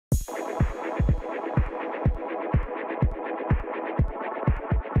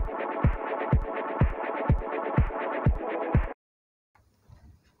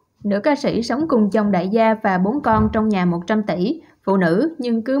Nữ ca sĩ sống cùng chồng đại gia và 4 con trong nhà 100 tỷ, phụ nữ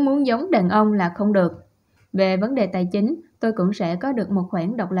nhưng cứ muốn giống đàn ông là không được. Về vấn đề tài chính, tôi cũng sẽ có được một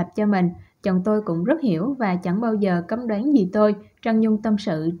khoản độc lập cho mình. Chồng tôi cũng rất hiểu và chẳng bao giờ cấm đoán gì tôi, Trang Nhung tâm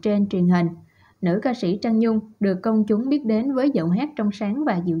sự trên truyền hình. Nữ ca sĩ Trang Nhung được công chúng biết đến với giọng hát trong sáng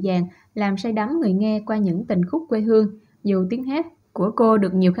và dịu dàng, làm say đắm người nghe qua những tình khúc quê hương. Dù tiếng hát của cô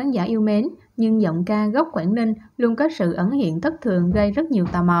được nhiều khán giả yêu mến, nhưng giọng ca gốc Quảng Ninh luôn có sự ẩn hiện thất thường gây rất nhiều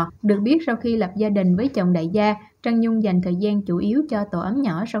tò mò. Được biết sau khi lập gia đình với chồng đại gia, Trang Nhung dành thời gian chủ yếu cho tổ ấm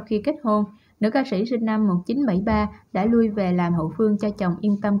nhỏ sau khi kết hôn. Nữ ca sĩ sinh năm 1973 đã lui về làm hậu phương cho chồng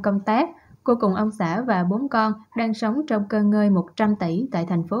yên tâm công tác. Cô cùng ông xã và 4 con đang sống trong cơ ngơi 100 tỷ tại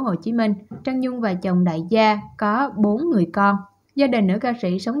thành phố Hồ Chí Minh. Trang Nhung và chồng đại gia có 4 người con. Gia đình nữ ca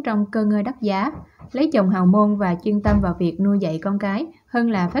sĩ sống trong cơ ngơi đắt giá, lấy chồng hào môn và chuyên tâm vào việc nuôi dạy con cái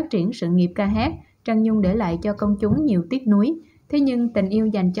hơn là phát triển sự nghiệp ca hát. Trang Nhung để lại cho công chúng nhiều tiếc nuối. Thế nhưng tình yêu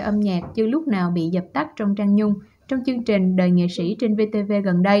dành cho âm nhạc chưa lúc nào bị dập tắt trong Trang Nhung. Trong chương trình Đời nghệ sĩ trên VTV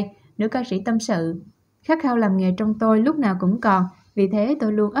gần đây, nữ ca sĩ tâm sự: khát khao làm nghề trong tôi lúc nào cũng còn, vì thế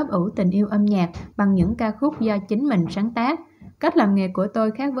tôi luôn ấp ủ tình yêu âm nhạc bằng những ca khúc do chính mình sáng tác. Cách làm nghề của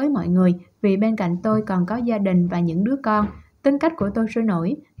tôi khác với mọi người vì bên cạnh tôi còn có gia đình và những đứa con. Tính cách của tôi sôi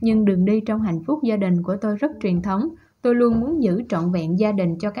nổi, nhưng đường đi trong hạnh phúc gia đình của tôi rất truyền thống. Tôi luôn muốn giữ trọn vẹn gia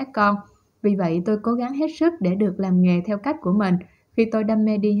đình cho các con. Vì vậy tôi cố gắng hết sức để được làm nghề theo cách của mình. Khi tôi đam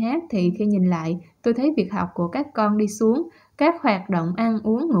mê đi hát thì khi nhìn lại, tôi thấy việc học của các con đi xuống. Các hoạt động ăn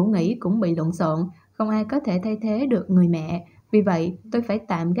uống ngủ nghỉ cũng bị lộn xộn. Không ai có thể thay thế được người mẹ. Vì vậy tôi phải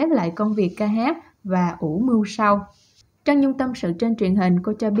tạm gác lại công việc ca hát và ủ mưu sau. Trang Nhung tâm sự trên truyền hình,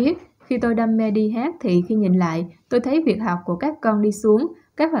 cô cho biết: khi tôi đam mê đi hát thì khi nhìn lại, tôi thấy việc học của các con đi xuống,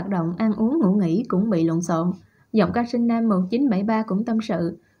 các hoạt động ăn uống ngủ nghỉ cũng bị lộn xộn. Giọng ca sinh năm 1973 cũng tâm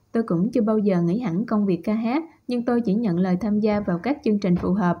sự: tôi cũng chưa bao giờ nghỉ hẳn công việc ca hát, nhưng tôi chỉ nhận lời tham gia vào các chương trình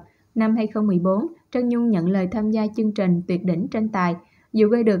phù hợp. Năm 2014, Trang Nhung nhận lời tham gia chương trình Tuyệt đỉnh tranh tài. Dù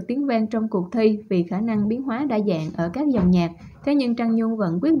gây được tiếng vang trong cuộc thi vì khả năng biến hóa đa dạng ở các dòng nhạc, thế nhưng Trang Nhung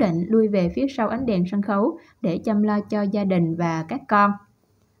vẫn quyết định lui về phía sau ánh đèn sân khấu để chăm lo cho gia đình và các con.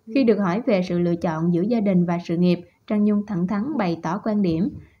 Khi được hỏi về sự lựa chọn giữa gia đình và sự nghiệp, Trang Nhung thẳng thắn bày tỏ quan điểm: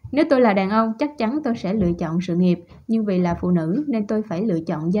 nếu tôi là đàn ông, chắc chắn tôi sẽ lựa chọn sự nghiệp, nhưng vì là phụ nữ nên tôi phải lựa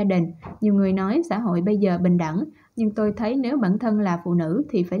chọn gia đình. Nhiều người nói xã hội bây giờ bình đẳng, nhưng tôi thấy nếu bản thân là phụ nữ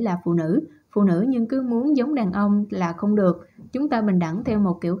thì phải là phụ nữ. Phụ nữ nhưng cứ muốn giống đàn ông là không được. Chúng ta bình đẳng theo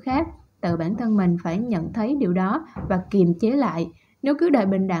một kiểu khác. Tự bản thân mình phải nhận thấy điều đó và kiềm chế lại. Nếu cứ đòi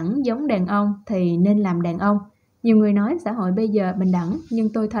bình đẳng giống đàn ông thì nên làm đàn ông. Nhiều người nói xã hội bây giờ bình đẳng, nhưng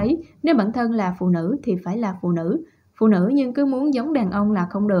tôi thấy nếu bản thân là phụ nữ thì phải là phụ nữ. Phụ nữ nhưng cứ muốn giống đàn ông là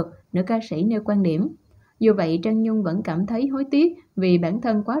không được, nữ ca sĩ nêu quan điểm. Dù vậy, Trang Nhung vẫn cảm thấy hối tiếc vì bản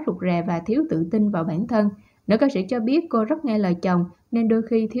thân quá rụt rè và thiếu tự tin vào bản thân. Nữ ca sĩ cho biết cô rất nghe lời chồng nên đôi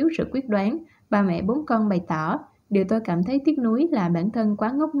khi thiếu sự quyết đoán. Bà mẹ 4 con bày tỏ: điều tôi cảm thấy tiếc nuối là bản thân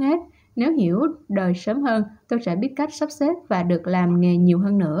quá ngốc nghếch. Nếu hiểu đời sớm hơn, tôi sẽ biết cách sắp xếp và được làm nghề nhiều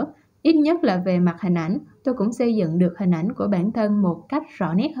hơn nữa. Ít nhất là về mặt hình ảnh, tôi cũng xây dựng được hình ảnh của bản thân một cách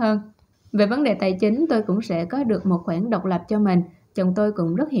rõ nét hơn. Về vấn đề tài chính, tôi cũng sẽ có được một khoản độc lập cho mình. Chồng tôi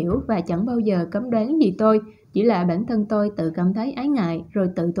cũng rất hiểu và chẳng bao giờ cấm đoán gì tôi. Chỉ là bản thân tôi tự cảm thấy ái ngại rồi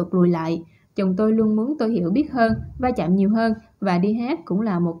tự tụt lùi lại. Chồng tôi luôn muốn tôi hiểu biết hơn, va chạm nhiều hơn, và đi hát cũng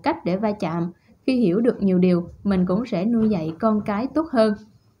là một cách để va chạm. Khi hiểu được nhiều điều, mình cũng sẽ nuôi dạy con cái tốt hơn.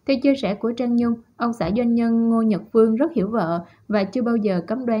 Theo chia sẻ của Trang Nhung, ông xã doanh nhân Ngô Nhật Phương rất hiểu vợ và chưa bao giờ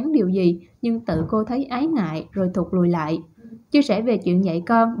cấm đoán điều gì, nhưng tự cô thấy ái ngại rồi thụt lùi lại. Chia sẻ về chuyện dạy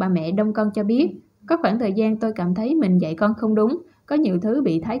con, bà mẹ đông con cho biết: có khoảng thời gian tôi cảm thấy mình dạy con không đúng, có nhiều thứ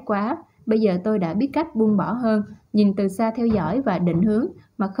bị thái quá. Bây giờ tôi đã biết cách buông bỏ hơn, nhìn từ xa theo dõi và định hướng,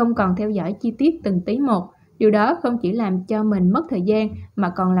 mà không còn theo dõi chi tiết từng tí một. Điều đó không chỉ làm cho mình mất thời gian mà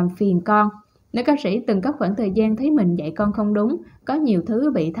còn làm phiền con. Nữ ca sĩ từng có khoảng thời gian thấy mình dạy con không đúng, có nhiều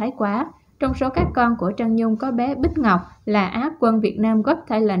thứ bị thái quá. Trong số các con của Trang Nhung có bé Bích Ngọc là Á quân Việt Nam Got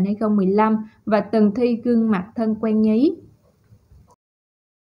Talent 2015 và từng thi gương mặt thân quen nhí.